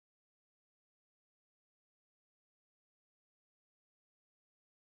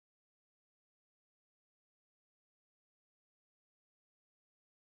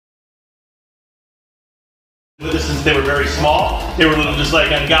With us since they were very small. They were little, just like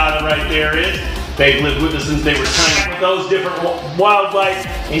Angada right there is. They've lived with us since they were tiny. Those different wildlife,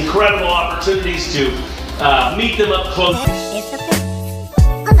 incredible opportunities to meet them up close.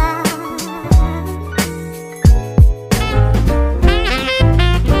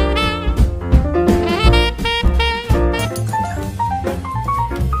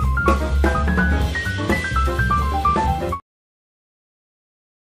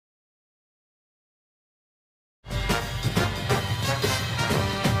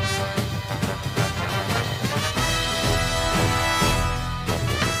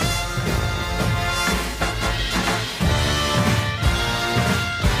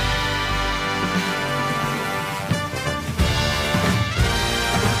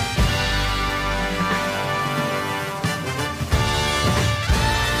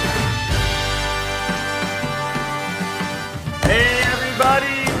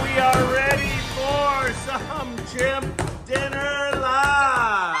 We are ready for some chimp dinner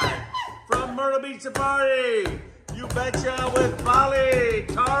live from Myrtle Beach Safari. You betcha, with Bali,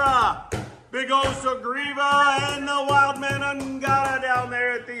 Tara, Big O Sugriva, and the wild man Angada down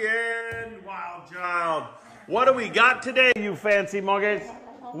there at the end. Wild child. What do we got today, you fancy monkeys?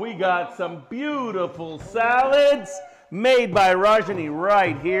 We got some beautiful salads made by Rajani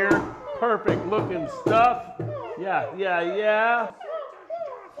right here. Perfect looking stuff. Yeah.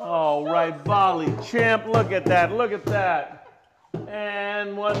 All right, Bali Chimp, look at that, look at that.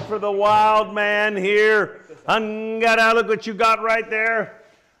 And one for the wild man here. Angada, look what you got right there.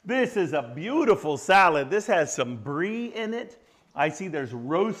 This is a beautiful salad. This has some brie in it. I see there's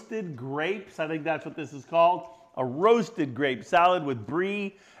roasted grapes. I think that's what this is called. A roasted grape salad with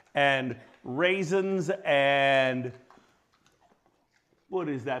brie and raisins and what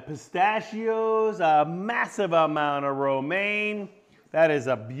is that? Pistachios, a massive amount of romaine. That is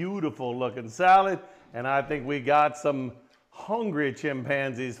a beautiful looking salad, and I think we got some hungry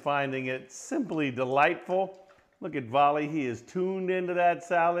chimpanzees finding it simply delightful. Look at Vali, he is tuned into that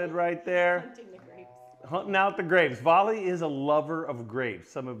salad right there. Hunting the grapes. Hunting out the grapes. Vali is a lover of grapes.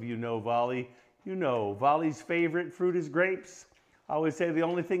 Some of you know Vali. You know Vali's favorite fruit is grapes. I always say the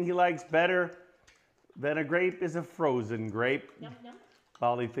only thing he likes better than a grape is a frozen grape. Yum, yum.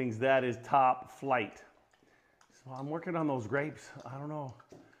 Vali thinks that is top flight. So I'm working on those grapes. I don't know.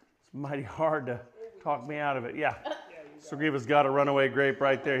 It's mighty hard to talk me out of it. Yeah. Sugriva's got a runaway grape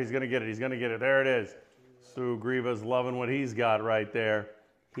right there. He's going to get it. He's going to get it. There it is. Sugriva's loving what he's got right there.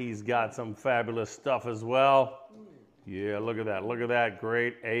 He's got some fabulous stuff as well. Yeah, look at that. Look at that.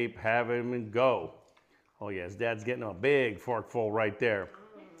 Great ape. Have him go. Oh, yes. Dad's getting a big forkful right there.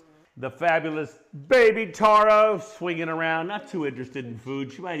 The fabulous baby Tara swinging around. Not too interested in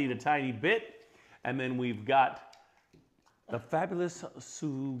food. She might eat a tiny bit. And then we've got the fabulous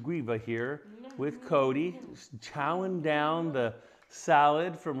Sugriva here with Cody, chowing down the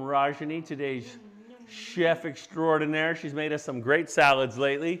salad from Rajani, today's chef extraordinaire. She's made us some great salads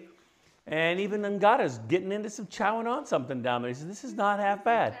lately. And even Angada's getting into some chowing on something down there. He says, this is not half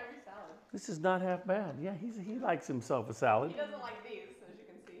bad. This is not half bad. Yeah, he likes himself a salad. He doesn't like these, as you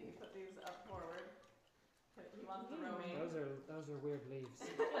can see. He put these up forward. He wants the romaine. Those are weird leaves.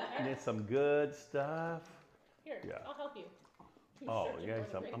 Get some good stuff. Here, Yeah. I'll help you. Oh, yes,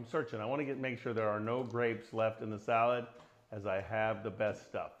 I'm searching. I want to make sure there are no grapes left in the salad as I have the best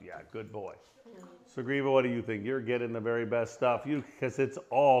stuff. Yeah, good boy. Sugriva, what do you think? You're getting the very best stuff. Because it's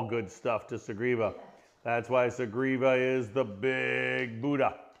all good stuff to Sugriva. That's why Sugriva is the big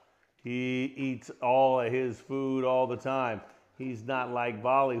Buddha. He eats all of his food all the time. He's not like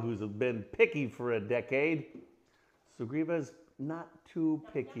Vali, who's been picky for a decade. Sugriva's not too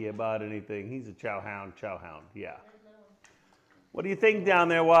picky about anything. He's a chow hound, yeah. What do you think down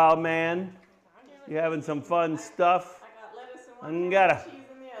there, wild man? You having some fun stuff? I got lettuce in one Angada. hand, cheese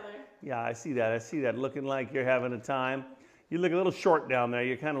in the other. Yeah, I see that. Looking like you're having a time. You look a little short down there.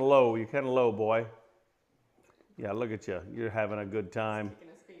 You're kind of low, boy. Yeah, look at you. You're having a good time.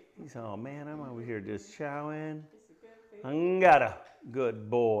 He's, oh man, I'm over here just chowing. Angada, good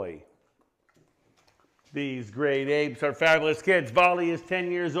boy. These great apes are fabulous kids. Vali is 10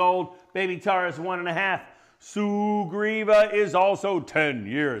 years old. Baby Tara is 1.5. Sugriva is also 10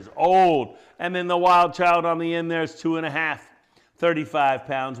 years old. And then the wild child on the end there is 2.5. 35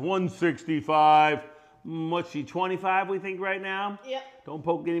 pounds, 165. What's she, 25 we think right now? Yep. Don't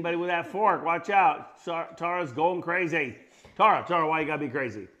poke anybody with that fork. Watch out. Tara's going crazy. Tara, why you gotta be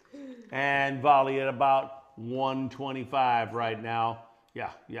crazy? And Vali at about 125 right now.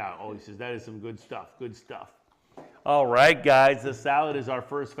 Yeah. Oh, he says that is some good stuff. All right, guys, the salad is our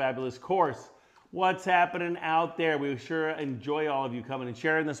first fabulous course. What's happening out there? We sure enjoy all of you coming and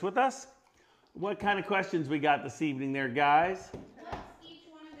sharing this with us. What kind of questions we got this evening there, guys? What's each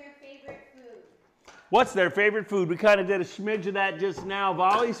one of their favorite food? What's their favorite food? We kind of did a smidge of that just now.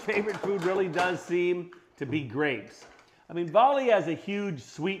 Volley's favorite food really does seem to be grapes. I mean, Volley has a huge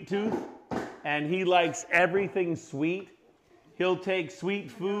sweet tooth, and he likes everything sweet. He'll take sweet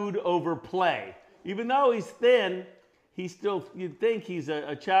food over play. Even though he's thin, he's still, you'd think he's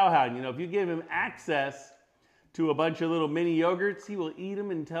a chow hound. You know, if you give him access to a bunch of little mini yogurts, he will eat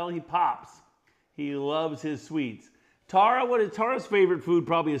them until he pops. He loves his sweets. Tara, what is Tara's favorite food?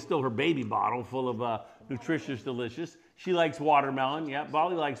 Probably is still her baby bottle full of nutritious, delicious. She likes watermelon. Yeah,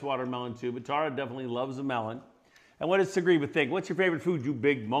 Volley likes watermelon too, but Tara definitely loves a melon. And what does Sagriva think? What's your favorite food, you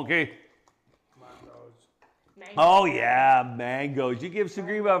big monkey? Mango. Oh yeah, mangoes. You give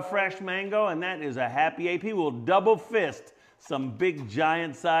Sagriva a fresh mango and that is a happy ape. He will double fist some big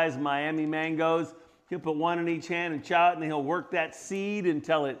giant sized Miami mangoes. He'll put one in each hand and chow it, and he'll work that seed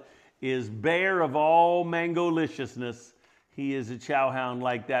until it is bare of all mango-liciousness. He is a chow hound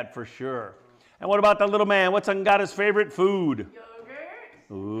like that for sure. And what about the little man? What's Angada's favorite food? Yogurt.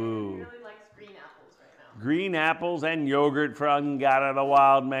 Ooh. He really likes green apples right now. Green apples and yogurt for Angada the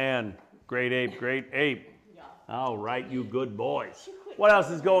wild man. Great ape, great ape. Yeah. All right, you good boys. What else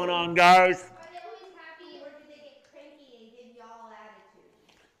is going on, guys? Are they always happy or do they get cranky and give y'all attitude?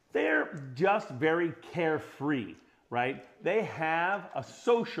 They're just very carefree, right? They have a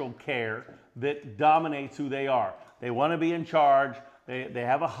social care that dominates who they are. They want to be in charge. They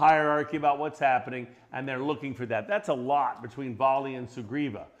have a hierarchy about what's happening, and they're looking for that. That's a lot between Volley and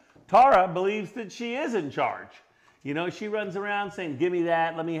Sugriva. Tara believes that she is in charge. You know, she runs around saying, give me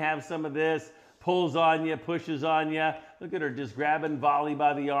that, let me have some of this, pulls on you, pushes on you. Look at her just grabbing Volley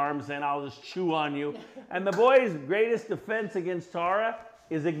by the arm, saying, I'll just chew on you. And the boy's greatest defense against Tara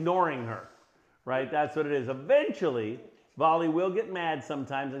is ignoring her, right? That's what it is. Eventually, Volley will get mad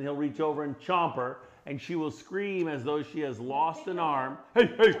sometimes, and he'll reach over and chomp her, and she will scream as though she has lost an arm. Hey,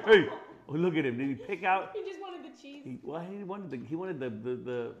 hey, hey! Oh, look at him. Did he pick out? He just wanted the cheese. He wanted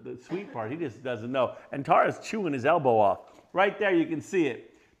the sweet part. He just doesn't know. And Tara's chewing his elbow off. Right there, you can see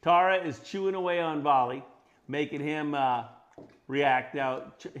it. Tara is chewing away on Volley, making him react.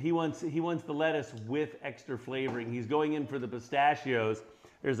 Now, he wants the lettuce with extra flavoring. He's going in for the pistachios.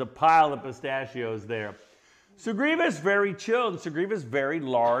 There's a pile of pistachios there. Sugriva's very chill, and Sugriva's very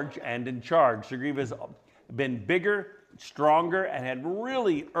large and in charge. Sugriva's been bigger, stronger, and had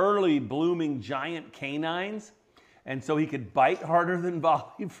really early blooming giant canines. And so he could bite harder than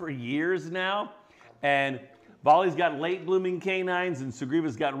Volley for years now. And Volley's got late blooming canines, and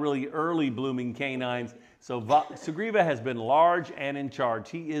Sugriva's got really early blooming canines. So Sugriva has been large and in charge.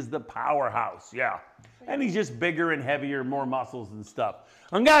 He is the powerhouse, yeah. And he's just bigger and heavier, more muscles and stuff.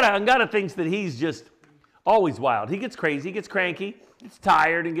 Angada thinks that he's just always wild. He gets crazy, he gets cranky, gets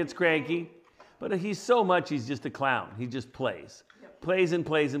tired and gets cranky. But he's so much, he's just a clown. He just plays. Plays and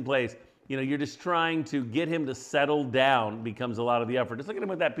plays and plays. You know, you're just trying to get him to settle down becomes a lot of the effort. Just look at him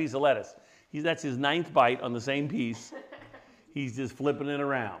with that piece of lettuce. That's his 9th bite on the same piece. He's just flipping it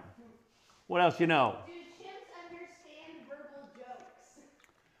around. What else you know? Do chimps understand verbal jokes?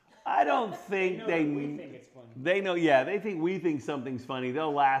 I don't think they think it's funny. They know, yeah, they think we think something's funny.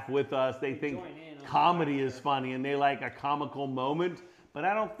 They'll laugh with us. They think comedy is funny and they like a comical moment, but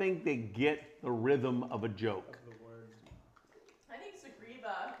I don't think they get the rhythm of a joke. I think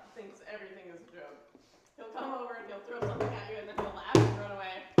Sugriva thinks everything is a joke. He'll come over and he'll throw something at you and then he'll laugh and run away.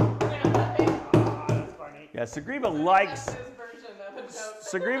 That's funny. Yeah, Sugriva likes, That's his version of a joke.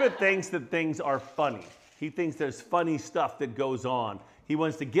 Sugriva thinks that things are funny. He thinks there's funny stuff that goes on. He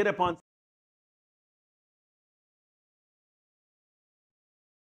wants to get up on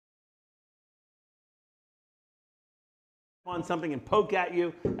something and poke at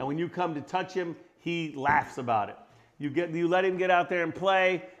you, and when you come to touch him, he laughs about it. You let him get out there and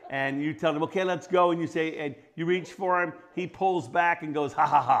play, and you tell him, okay, let's go, and you say, and you reach for him, he pulls back and goes, ha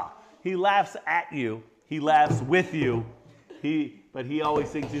ha ha. He laughs at you, he laughs with you, but he always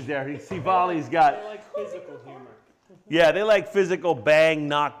thinks he's there. See, Volley's got... They like physical humor. Yeah, they like physical bang,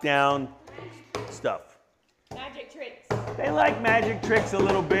 knockdown stuff. Magic tricks. They like magic tricks a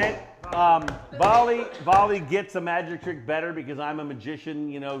little bit. Volley gets a magic trick better because I'm a magician,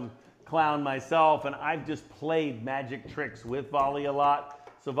 you know, clown myself, and I've just played magic tricks with Volley a lot,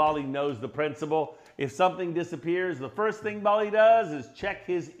 so Volley knows the principle. If something disappears, the first thing Volley does is check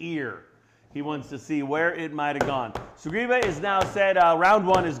his ear. He wants to see where it might have gone. Sugriva is now said, round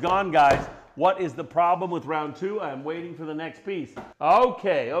 1 is gone, guys. What is the problem with round 2? I'm waiting for the next piece.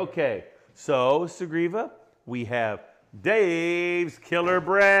 Okay. So, Sugriva, we have Dave's Killer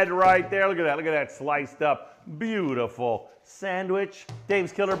Bread right there. Look at that sliced up, beautiful sandwich.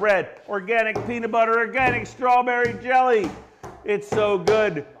 Dave's Killer Bread, organic peanut butter, organic strawberry jelly. It's so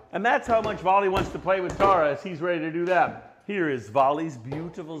good. And that's how much Volley wants to play with Tara as he's ready to do that. Here is Volley's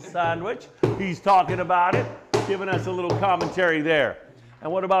beautiful sandwich. He's talking about it, giving us a little commentary there.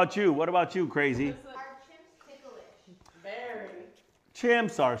 And what about you? What about you, Crazy? Are chimps ticklish? Very.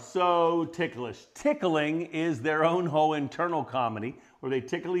 Chimps are so ticklish. Tickling is their own whole internal comedy where they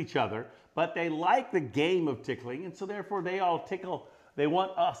tickle each other, but they like the game of tickling, and so therefore they all tickle. They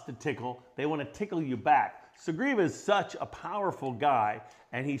want us to tickle. They want to tickle you back. Sugriva is such a powerful guy,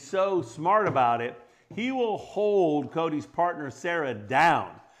 and he's so smart about it. He will hold Cody's partner Sarah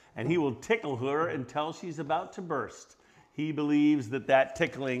down, and he will tickle her until she's about to burst. He believes that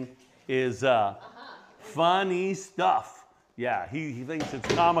tickling is funny stuff. Yeah, he thinks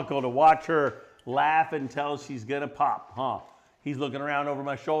it's comical to watch her laugh until she's gonna pop, huh? He's looking around over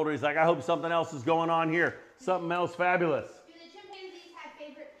my shoulder. He's like, I hope something else is going on here. Something else fabulous. Do the chimpanzees have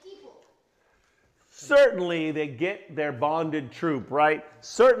favorite people? Certainly they get their bonded troop, right?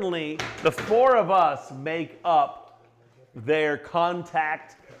 Certainly the four of us make up their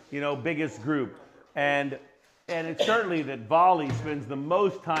contact, biggest group. And it's certainly that Volley spends the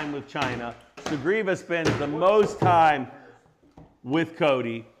most time with China. Sugriva spends the most time with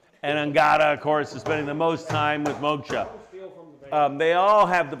Cody. And Angada, of course, is spending the most time with Moksha. They all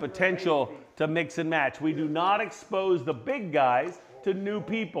have the potential to mix and match. We do not expose the big guys to new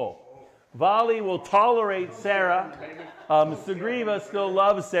people. Volley will tolerate Sarah. Sugriva still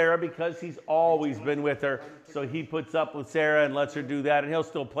loves Sarah because he's always been with her. So he puts up with Sarah and lets her do that, and he'll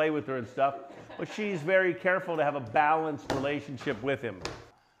still play with her and stuff. But she's very careful to have a balanced relationship with him.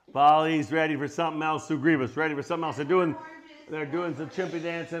 Volley's ready for something else. Sugriva's ready for something else. They're doing some chimpy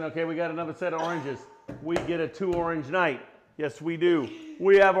dancing. Okay, we got another set of oranges. We get a 2-orange night. Yes, we do.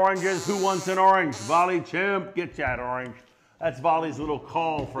 We have oranges. Who wants an orange? Volley Chimp, get that orange. That's Volley's little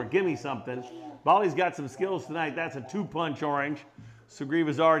call for gimme something. Volley's got some skills tonight. That's a 2-punch orange.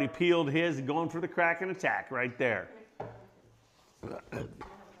 Sugriva's already peeled his and going for the crack and attack right there.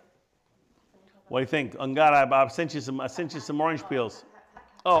 What do you think? Angada, I sent you some orange peels.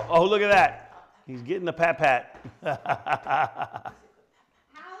 Oh, look at that. He's getting the pat. How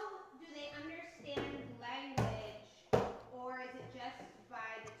do they understand language, or is it just by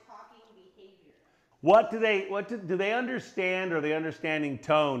the talking behavior? Do they understand, or they understanding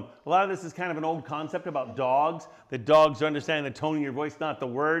tone? A lot of this is kind of an old concept about dogs, that dogs are understanding the tone of your voice, not the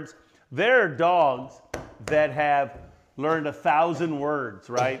words. There are dogs that have learned 1,000 words,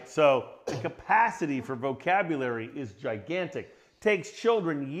 right? So the capacity for vocabulary is gigantic. Takes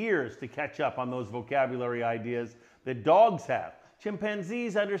children years to catch up on those vocabulary ideas that dogs have.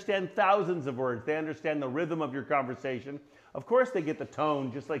 Chimpanzees understand thousands of words. They understand the rhythm of your conversation. Of course they get the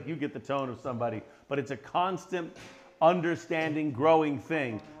tone, just like you get the tone of somebody, but it's a constant understanding, growing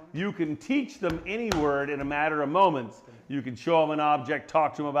thing. You can teach them any word in a matter of moments. You can show them an object,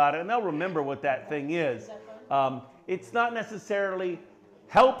 talk to them about it, and they'll remember what that thing is. It's not necessarily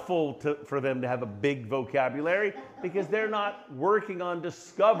helpful for them to have a big vocabulary because they're not working on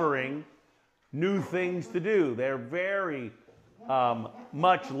discovering new things to do. They're very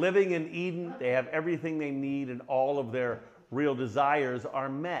much living in Eden. They have everything they need, and all of their real desires are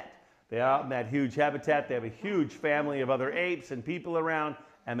met. They're out in that huge habitat. They have a huge family of other apes and people around,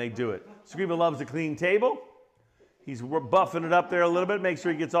 and they do it. Sugriva loves a clean table. He's buffing it up there a little bit, make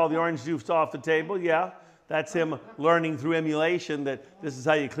sure he gets all the orange juice off the table. Yeah, that's him learning through emulation that this is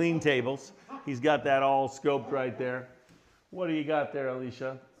how you clean tables. He's got that all scoped right there. What do you got there,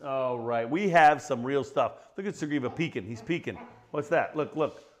 Alicia? All right, we have some real stuff. Look at Sugriva peeking. He's peeking. What's that? Look.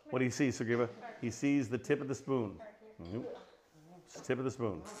 What do you see, Sugriva? He sees the tip of the spoon. It's the tip of the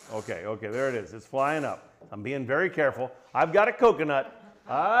spoon. Okay, there it is. It's flying up. I'm being very careful. I've got a coconut.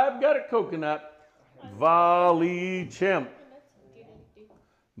 Volley Chimp.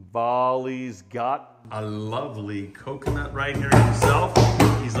 Volley's got a lovely coconut right here himself.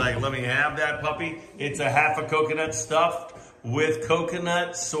 He's like, let me have that puppy. It's a half a coconut stuffed with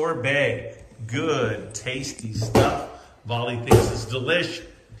coconut sorbet. Good, tasty stuff. Volley thinks it's delish.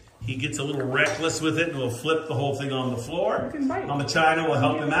 He gets a little reckless with it and will flip the whole thing on the floor. On the china will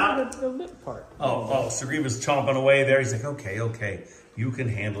help him out. The lip part. Oh, Sugriva's chomping away there. He's like, okay, you can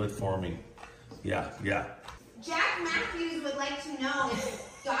handle it for me. Yeah. Jack Matthews would like to know if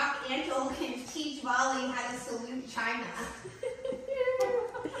Doc Antle can teach Volley how to salute China.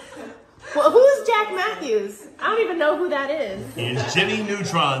 Well, who's Jack Matthews? I don't even know who that is. He's Jimmy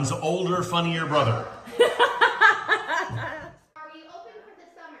Neutron's older, funnier brother. Are we open for the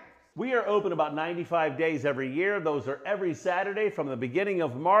summer? We are open about 95 days every year. Those are every Saturday from the beginning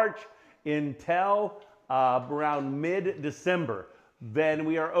of March until around mid-December. Then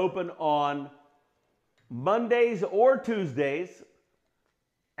we are open on Mondays or Tuesdays,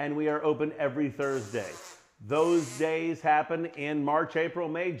 and we are open every Thursday. Those days happen in March, April,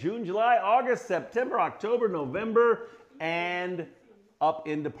 May, June, July, August, September, October, November, and up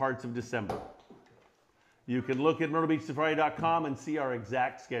into parts of December. You can look at myrtlebeachsafari.com and see our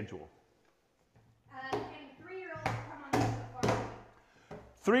exact schedule. Can 3-year-olds come on the safari?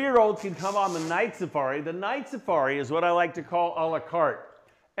 3-year-olds can come on the night safari. The night safari is what I like to call a la carte.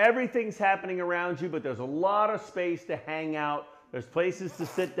 Everything's happening around you, but there's a lot of space to hang out. There's places to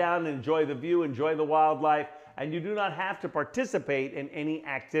sit down and enjoy the view, enjoy the wildlife, and you do not have to participate in any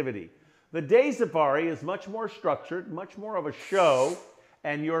activity. The day safari is much more structured, much more of a show,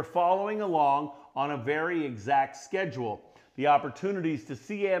 and you're following along on a very exact schedule. The opportunities to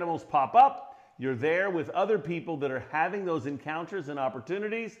see animals pop up, you're there with other people that are having those encounters and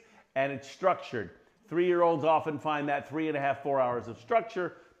opportunities, and it's structured. 3-year-olds often find that 3.5, 4 hours of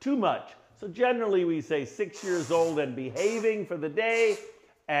structure too much. So generally we say 6 years old and behaving for the day,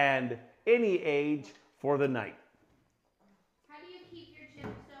 and any age for the night. How do you keep your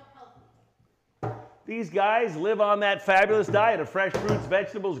chimp so healthy? These guys live on that fabulous diet of fresh fruits,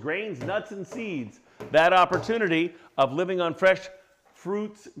 vegetables, grains, nuts, and seeds. That opportunity of living on fresh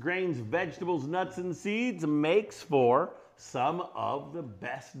fruits, grains, vegetables, nuts, and seeds makes for some of the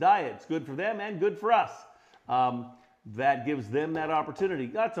best diets. Good for them and good for us. That gives them that opportunity.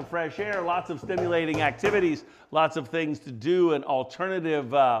 Lots of fresh air, lots of stimulating activities, lots of things to do, and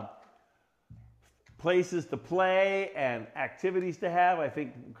alternative places to play and activities to have. I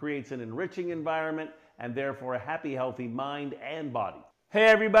think creates an enriching environment and therefore a happy, healthy mind and body. Hey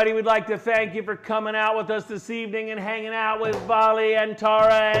everybody, we'd like to thank you for coming out with us this evening and hanging out with Vali and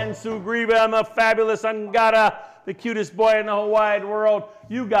Tara and Sugriva and the fabulous Angara, the cutest boy in the whole wide world.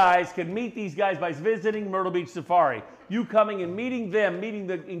 You guys can meet these guys by visiting Myrtle Beach Safari. You coming and meeting them, meeting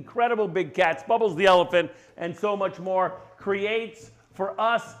the incredible big cats, Bubbles the elephant, and so much more, creates for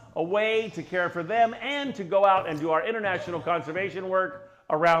us a way to care for them and to go out and do our international conservation work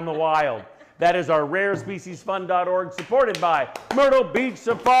around the wild. That is our RareSpeciesFund.org, supported by Myrtle Beach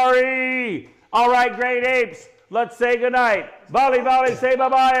Safari. All right, great apes, let's say goodnight. Vali, say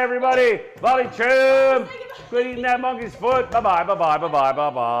bye-bye, everybody. Vali, chum. Quit eating that monkey's foot. Bye-bye, bye-bye, bye-bye,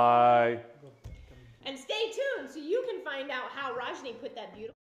 bye-bye. And stay tuned so you can find out how Rajni put that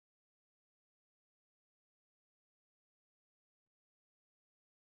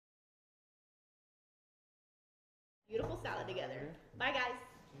beautiful salad together. Bye, guys.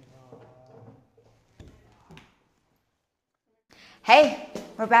 Hey,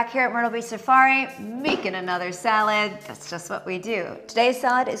 we're back here at Myrtle Beach Safari making another salad. That's just what we do. Today's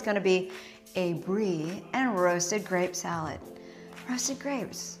salad is going to be a brie and roasted grape salad. Roasted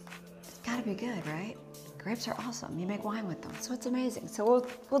grapes, it's got to be good, right? Grapes are awesome. You make wine with them, so it's amazing. So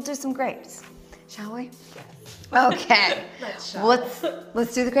we'll do some grapes, shall we? Yes. Okay.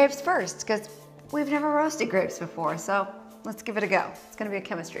 let's do the grapes first because we've never roasted grapes before. So let's give it a go. It's going to be a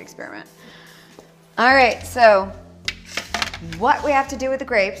chemistry experiment. All right. So what we have to do with the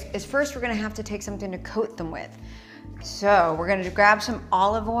grapes is first we're going to have to take something to coat them with. So we're going to grab some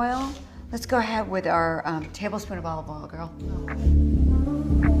olive oil. Let's go ahead with our tablespoon of olive oil, girl.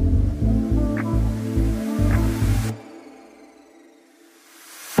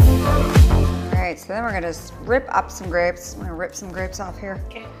 All right, so then we're going to rip up some grapes. I'm going to rip some grapes off here.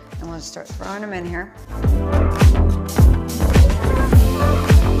 Okay. And we'll just start throwing them in here.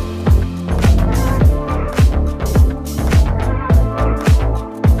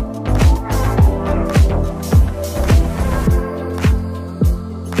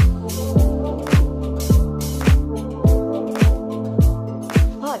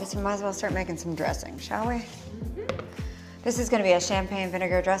 We might as well start making some dressing, shall we? Mm-hmm. This is going to be a champagne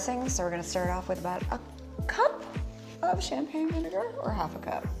vinegar dressing, so we're going to start off with about a cup of champagne vinegar, or half a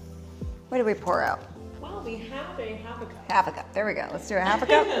cup. What do we pour out? Well, we have a half a cup. Half a cup. There we go. Let's do a half a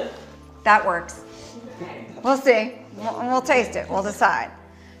cup. That works. Okay. We'll see. We'll taste it. We'll decide.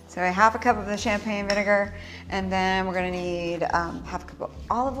 So a half a cup of the champagne vinegar, and then we're going to need half a cup of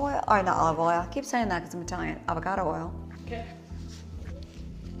olive oil, or not olive oil. I keep saying that because I'm Italian. Avocado oil. Okay.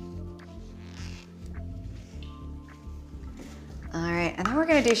 All right, and then we're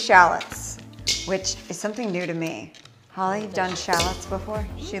gonna do shallots, which is something new to me. Holly, you've done shallots before?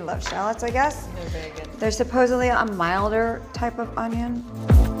 She loves shallots, I guess? They're very good. They're supposedly a milder type of onion.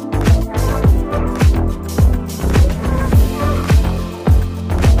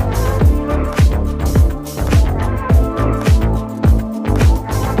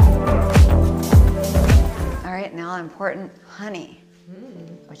 important honey,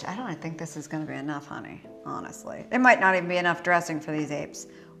 which I don't think this is going to be enough honey, honestly. It might not even be enough dressing for these apes.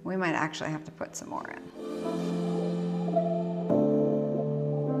 We might actually have to put some more in.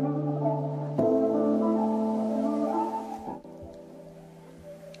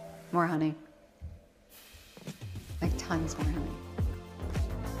 More honey. Like tons more honey.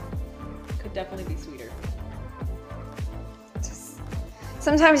 Could definitely be sweeter.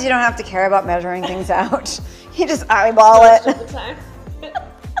 Sometimes you don't have to care about measuring things out. You just eyeball it. Most of the time.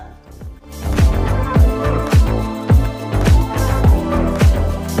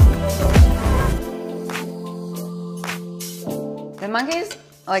 The monkeys,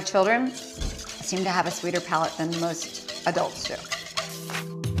 like children, seem to have a sweeter palate than most adults do.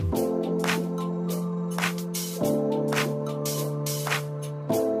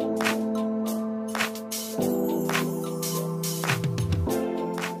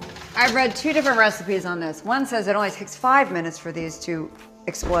 I've read 2 different recipes on this. One says it only takes 5 minutes for these to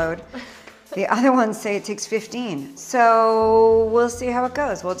explode. The other ones say it takes 15. So we'll see how it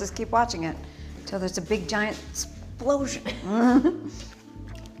goes. We'll just keep watching it until there's a big giant explosion.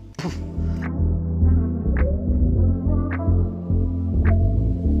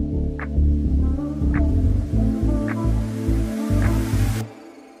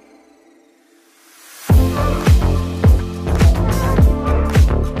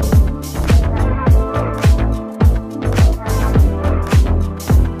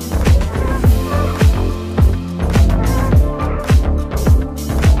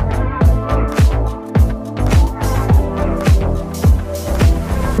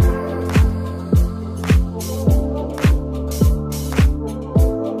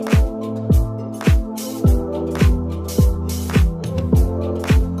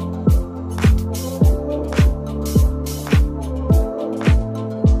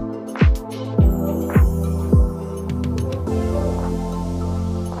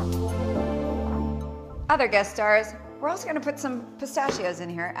 Other guest stars, we're also going to put some pistachios in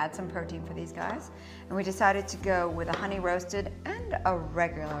here, add some protein for these guys. And we decided to go with a honey roasted and a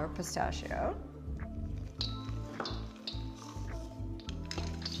regular pistachio.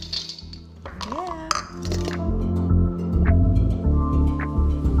 Yeah.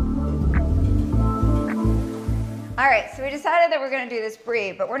 All right, so we decided that we're going to do this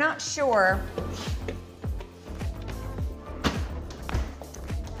brie, but we're not sure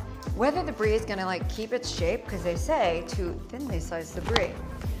whether the brie is gonna like keep its shape, because they say to thinly slice the brie.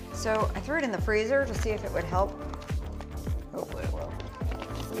 So I threw it in the freezer to see if it would help. Hopefully it will.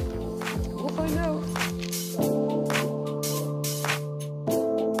 We'll find out.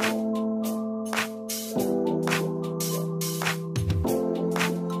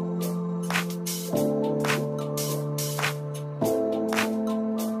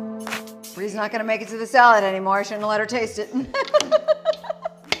 Brie's not gonna make it to the salad anymore. I shouldn't have let her taste it.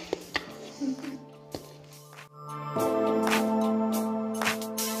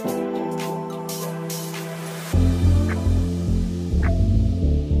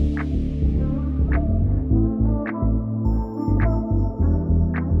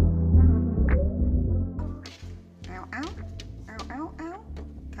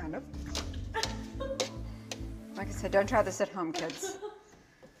 Like I said, don't try this at home, kids.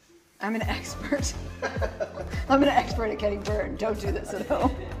 I'm an expert. I'm an expert at getting burned. Don't do this at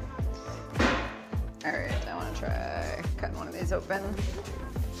home. All right, I want to try cutting one of these open.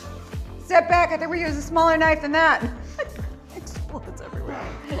 Step back, I think we use a smaller knife than that. Explodes everywhere.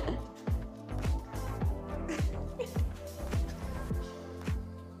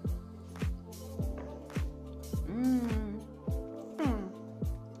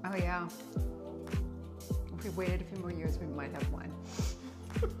 Oh yeah. If we waited a few more years, we might have wine.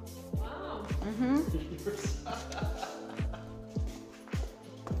 Wow.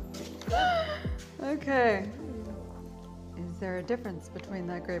 Okay. Is there a difference between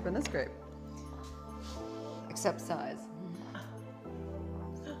that grape and this grape? Except size.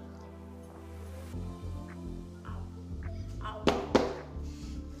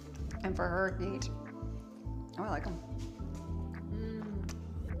 And for her to eat. Oh, I like them.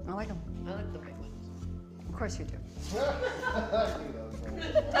 I like them. I like the big ones. Of course you do. Walked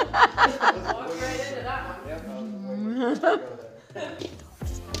right into that one.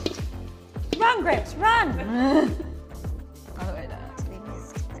 Run, grapes, run! All the way down,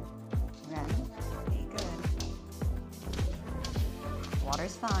 squeeze. Run. Okay, good.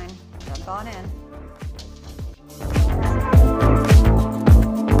 Water's fine. Dump on in.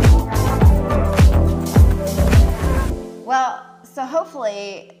 Well, so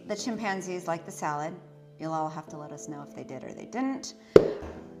hopefully the chimpanzees like the salad. You'll all have to let us know if they did or they didn't.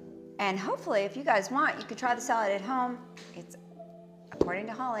 And hopefully, if you guys want, you could try the salad at home. It's, according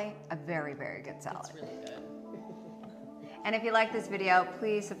to Holly, a very, very good salad. It's really good. And if you like this video,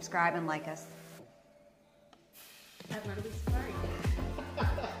 please subscribe and like us. At Myrtle Beach Safari.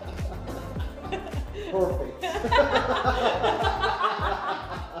 Perfect.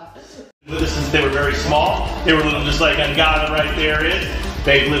 Since they were very small, they were little, just like Angada right there is.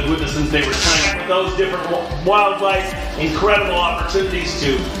 They've lived with us since they were tiny. With those different wildlife, incredible opportunities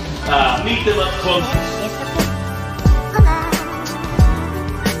to meet them up close.